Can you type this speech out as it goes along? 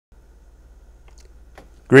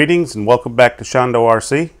Greetings and welcome back to Shondo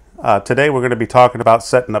RC. Today we're going to be talking about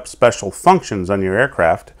setting up special functions on your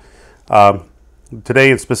aircraft. Today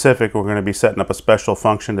in specific we're going to be setting up a special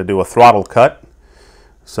function to do a throttle cut.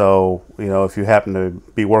 So, if you happen to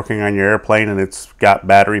be working on your airplane and it's got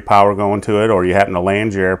battery power going to it, or you happen to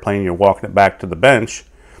land your airplane and you're walking it back to the bench,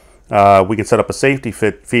 we can set up a safety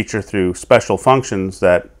feature through special functions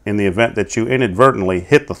that in the event that you inadvertently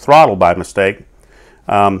hit the throttle by mistake,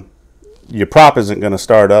 your prop isn't going to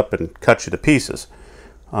start up and cut you to pieces.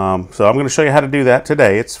 So I'm going to show you how to do that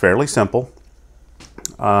today. It's fairly simple.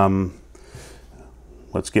 Let's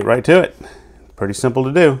get right to it. Pretty simple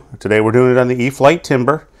to do. Today we're doing it on the E-flite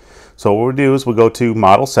Timber. So what we'll do is we'll go to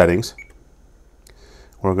Model Settings.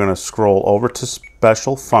 We're going to scroll over to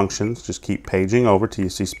Special Functions. Just keep paging over till you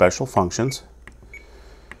see Special Functions.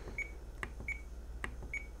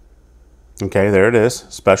 Okay, there it is,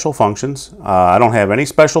 Special Functions. I don't have any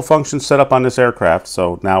special functions set up on this aircraft,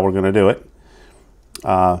 so now we're going to do it.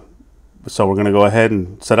 So we're going to go ahead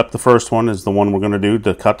and set up the first one is the one we're going to do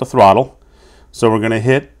to cut the throttle. So we're going to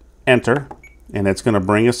hit Enter, and it's going to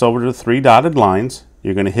bring us over to the three dotted lines.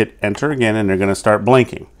 You're going to hit Enter again, and they're going to start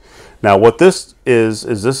blinking. Now what this is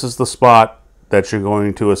this is the spot that you're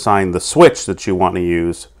going to assign the switch that you want to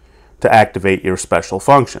use to activate your special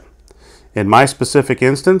function. In my specific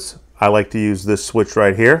instance, I like to use this switch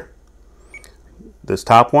right here, this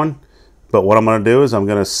top one, but what I'm going to do is I'm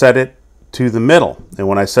going to set it to the middle, and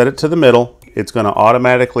when I set it to the middle, it's going to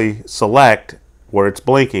automatically select where it's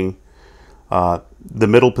blinking the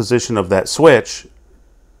middle position of that switch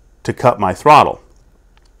to cut my throttle.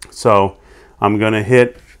 So I'm going to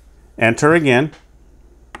hit Enter again,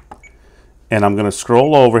 and I'm going to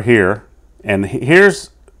scroll over here, and here's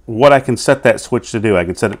what I can set that switch to do. I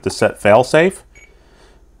can set it to set failsafe,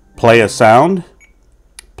 play a sound,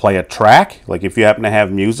 play a track. Like if you happen to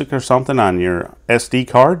have music or something on your SD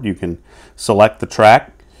card, you can select the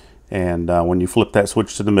track, and when you flip that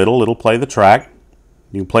switch to the middle, it'll play the track.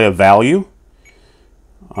 You can play a value,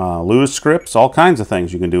 lose scripts, all kinds of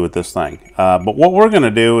things you can do with this thing. But what we're going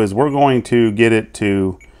to do is we're going to get it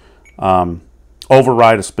to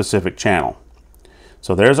override a specific channel.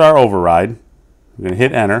 So there's our override. We're going to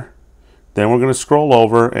hit Enter. Then we're going to scroll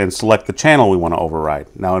over and select the channel we want to override.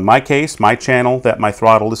 Now in my case, my channel that my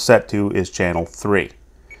throttle is set to is channel 3.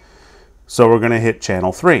 So we're going to hit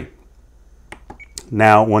channel 3.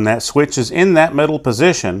 Now when that switch is in that middle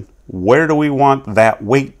position, where do we want that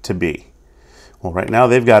weight to be? Well, right now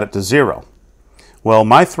they've got it to 0. Well,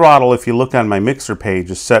 my throttle, if you look on my mixer page,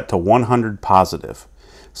 is set to 100 positive.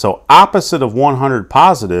 So opposite of 100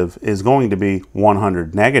 positive is going to be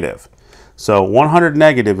 100 negative. So 100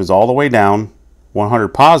 negative is all the way down, 100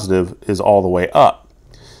 positive is all the way up.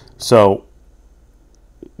 So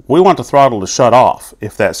we want the throttle to shut off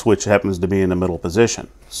if that switch happens to be in the middle position.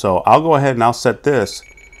 So I'll go ahead and I'll set this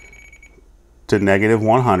to negative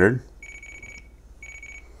 100.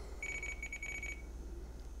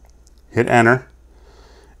 Hit Enter.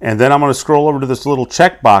 And then I'm going to scroll over to this little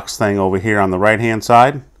checkbox thing over here on the right hand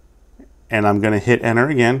side, and I'm going to hit Enter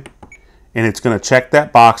again. And it's going to check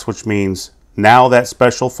that box, which means now that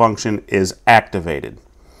special function is activated.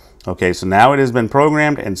 Okay, so now it has been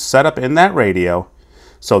programmed and set up in that radio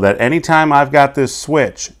so that anytime I've got this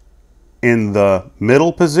switch in the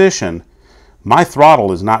middle position, my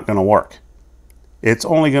throttle is not going to work. It's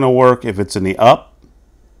only going to work if it's in the up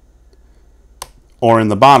or in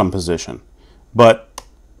the bottom position. But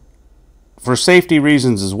for safety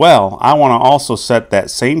reasons as well, I want to also set that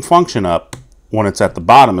same function up when it's at the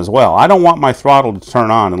bottom as well. I don't want my throttle to turn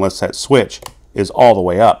on unless that switch is all the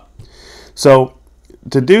way up. So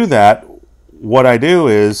to do that, what I do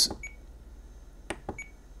is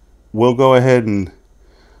we'll go ahead and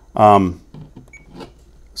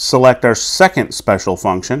select our second special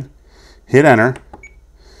function, hit Enter,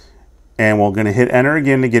 and we're going to hit Enter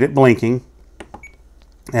again to get it blinking,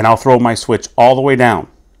 and I'll throw my switch all the way down.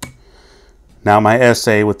 Now my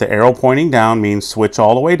SA with the arrow pointing down means switch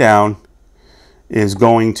all the way down is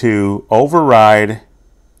going to override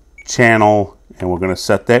channel, and we're going to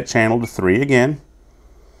set that channel to 3 again.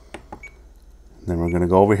 Then we're going to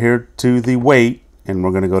go over here to the weight, and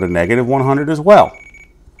we're going to go to negative 100 as well.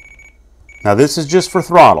 Now this is just for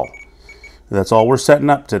throttle. That's all we're setting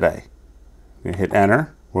up today. We're going to hit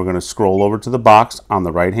Enter. We're going to scroll over to the box on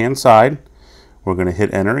the right hand side. We're going to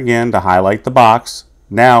hit Enter again to highlight the box.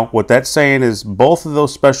 Now, what that's saying is both of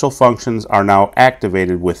those special functions are now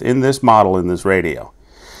activated within this model in this radio.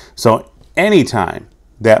 So anytime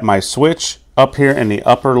that my switch up here in the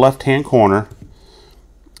upper left-hand corner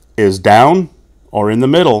is down or in the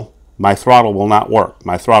middle, my throttle will not work.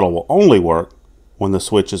 My throttle will only work when the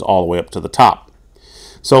switch is all the way up to the top.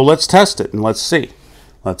 So let's test it and let's see.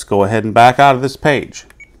 Let's go ahead and back out of this page.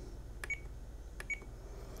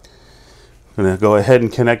 I'm going to go ahead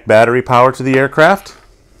and connect battery power to the aircraft.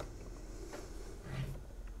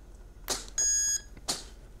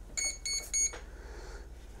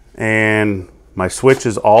 And my switch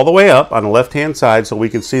is all the way up on the left hand side so we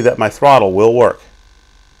can see that my throttle will work.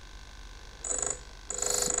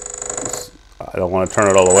 I don't want to turn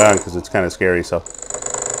it all the way on because it's kind of scary, so.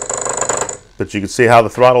 But you can see how the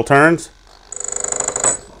throttle turns.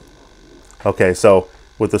 Okay, so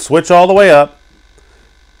with the switch all the way up,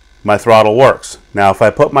 my throttle works. Now if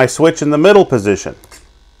I put my switch in the middle position,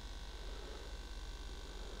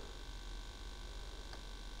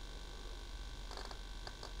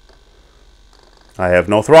 I have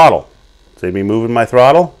no throttle. See me moving my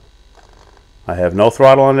throttle? I have no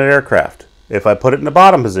throttle on the aircraft. If I put it in the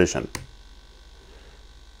bottom position,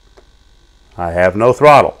 I have no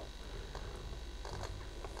throttle.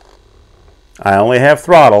 I only have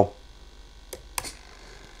throttle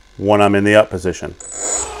when I'm in the up position.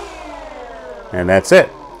 And that's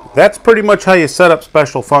it. That's pretty much how you set up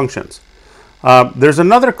special functions. There's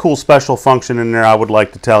another cool special function in there I would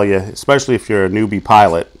like to tell you, especially if you're a newbie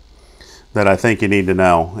pilot, that I think you need to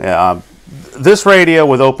know. This radio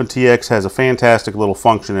with OpenTX has a fantastic little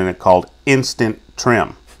function in it called instant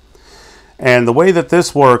trim. And the way that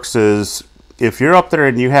this works is if you're up there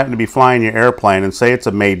and you happen to be flying your airplane, and say it's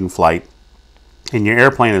a maiden flight, and your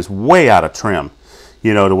airplane is way out of trim,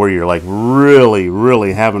 you know, to where you're like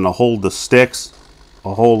really having to hold the sticks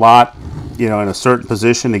a whole lot, you know, in a certain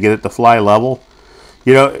position to get it to fly level.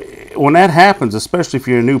 You know, when that happens, especially if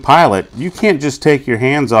you're a new pilot, you can't just take your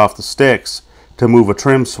hands off the sticks to move a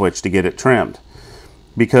trim switch to get it trimmed,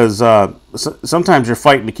 because sometimes you're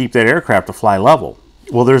fighting to keep that aircraft to fly level.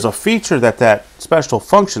 Well, there's a feature that special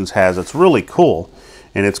functions has that's really cool,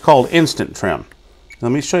 and it's called instant trim.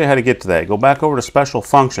 Let me show you how to get to that. Go back over to special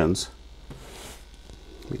functions.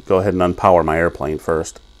 Let me go ahead and unpower my airplane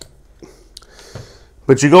first.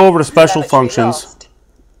 But you go over to special functions,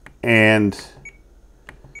 and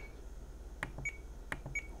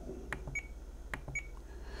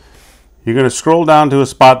you're going to scroll down to a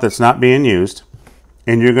spot that's not being used,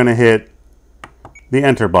 and you're going to hit the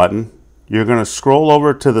enter button. You're going to scroll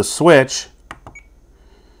over to the switch,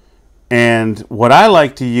 and what I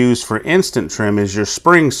like to use for instant trim is your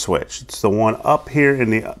spring switch. It's the one up here in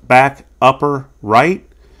the back upper right.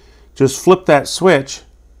 Just flip that switch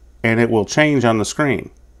and it will change on the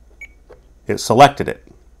screen. It selected it.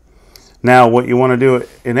 Now what you want to do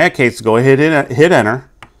in that case is go ahead and hit enter,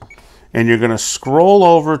 and you're going to scroll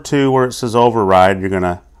over to where it says override. You're going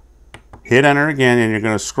to hit enter again, and you're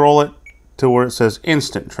going to scroll it to where it says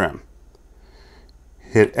instant trim.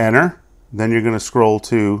 Hit enter. Then you're going to scroll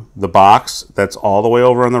to the box that's all the way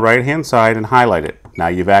over on the right hand side and highlight it. Now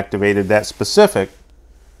you've activated that specific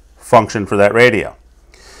function for that radio.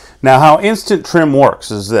 Now how instant trim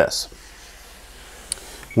works is this.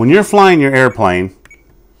 When you're flying your airplane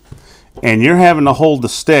and you're having to hold the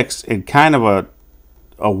sticks in kind of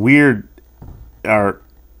a weird or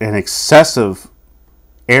an excessive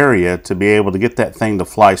area to be able to get that thing to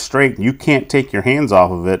fly straight, you can't take your hands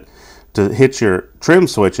off of it to hit your trim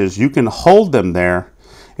switches. You can hold them there,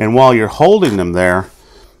 and while you're holding them there,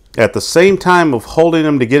 at the same time of holding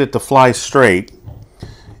them to get it to fly straight,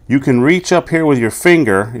 you can reach up here with your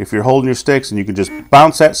finger if you're holding your sticks, and you can just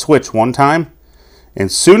bounce that switch one time, and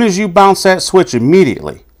as soon as you bounce that switch,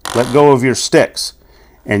 immediately let go of your sticks,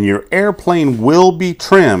 and your airplane will be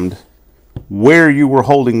trimmed where you were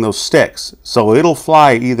holding those sticks. So it'll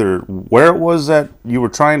fly either where it was that you were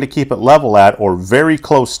trying to keep it level at or very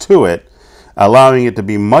close to it, allowing it to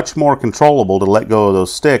be much more controllable to let go of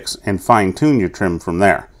those sticks and fine-tune your trim from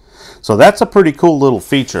there. So that's a pretty cool little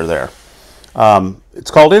feature there.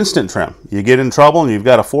 It's called instant trim. You get in trouble and you've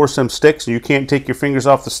got to force them sticks and you can't take your fingers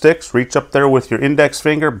off the sticks, reach up there with your index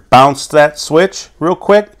finger, bounce that switch real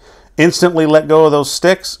quick, instantly let go of those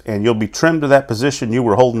sticks, and you'll be trimmed to that position you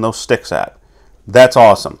were holding those sticks at. That's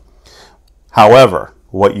awesome. However,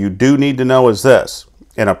 what you do need to know is this.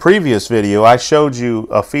 In a previous video, I showed you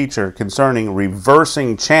a feature concerning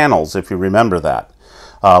reversing channels, if you remember that.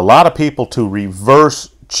 A lot of people, to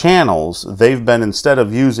reverse channels, they've been, instead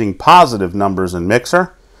of using positive numbers in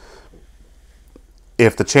Mixer,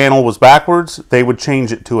 if the channel was backwards, they would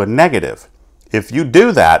change it to a negative. If you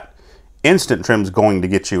do that, instant trim is going to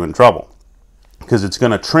get you in trouble because it's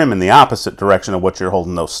going to trim in the opposite direction of what you're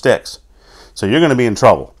holding those sticks. So you're going to be in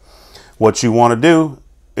trouble. What you want to do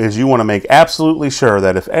is you want to make absolutely sure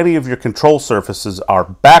that if any of your control surfaces are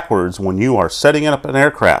backwards when you are setting up an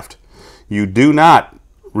aircraft, you do not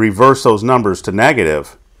reverse those numbers to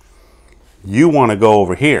negative. You want to go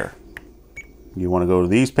over here. You want to go to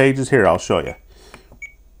these pages here. I'll show you.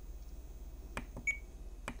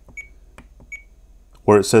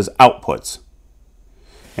 Where it says outputs.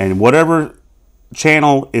 And whatever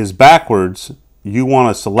channel is backwards, you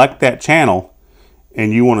want to select that channel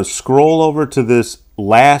and you want to scroll over to this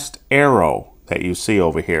last arrow that you see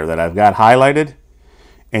over here that I've got highlighted,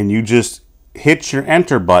 and you just hit your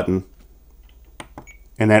enter button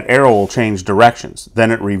and that arrow will change directions.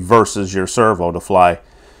 Then it reverses your servo to fly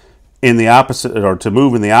in the opposite, or to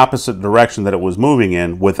move in the opposite direction that it was moving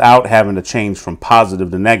in without having to change from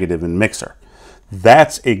positive to negative in Mixer.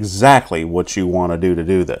 That's exactly what you want to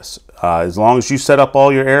do this. As long as you set up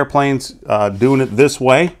all your airplanes doing it this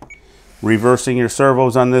way, reversing your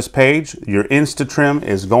servos on this page, your InstaTrim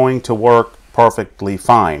is going to work perfectly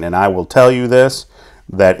fine. And I will tell you this,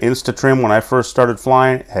 that InstaTrim, when I first started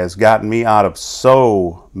flying, has gotten me out of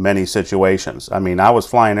so many situations. I mean, I was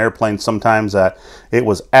flying airplanes sometimes that it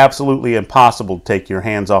was absolutely impossible to take your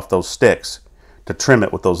hands off those sticks to trim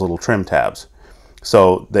it with those little trim tabs.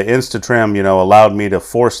 So the InstaTrim, you know, allowed me to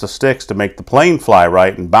force the sticks to make the plane fly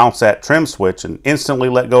right and bounce that trim switch and instantly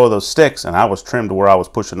let go of those sticks, and I was trimmed to where I was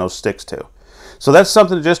pushing those sticks to. So that's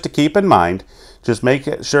something just to keep in mind. Just make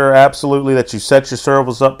sure absolutely that you set your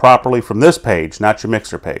servos up properly from this page, not your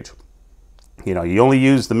Mixer page. You know, you only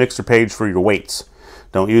use the Mixer page for your weights.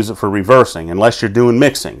 Don't use it for reversing unless you're doing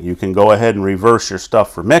mixing. You can go ahead and reverse your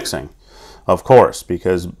stuff for mixing, of course,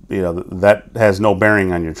 because you know that has no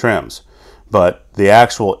bearing on your trims. But the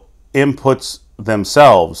actual inputs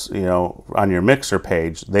themselves, you know, on your Mixer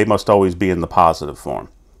page, they must always be in the positive form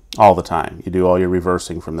all the time. You do all your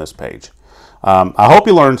reversing from this page. I hope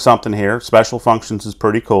you learned something here. Special functions is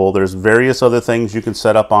pretty cool. There's various other things you can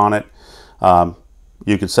set up on it.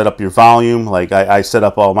 You can set up your volume. Like I set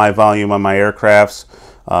up all my volume on my aircrafts.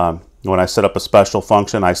 When I set up a special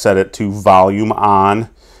function, I set it to volume on,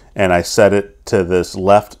 and I set it to this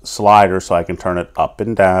left slider so I can turn it up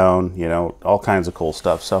and down, you know, all kinds of cool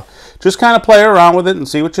stuff. So just kind of play around with it and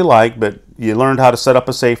see what you like, but you learned how to set up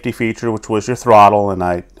a safety feature, which was your throttle, and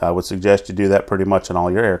I would suggest you do that pretty much on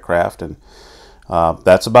all your aircraft. And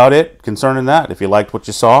that's about it concerning that. If you liked what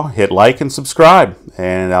you saw, hit like and subscribe,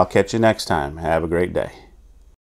 and I'll catch you next time. Have a great day.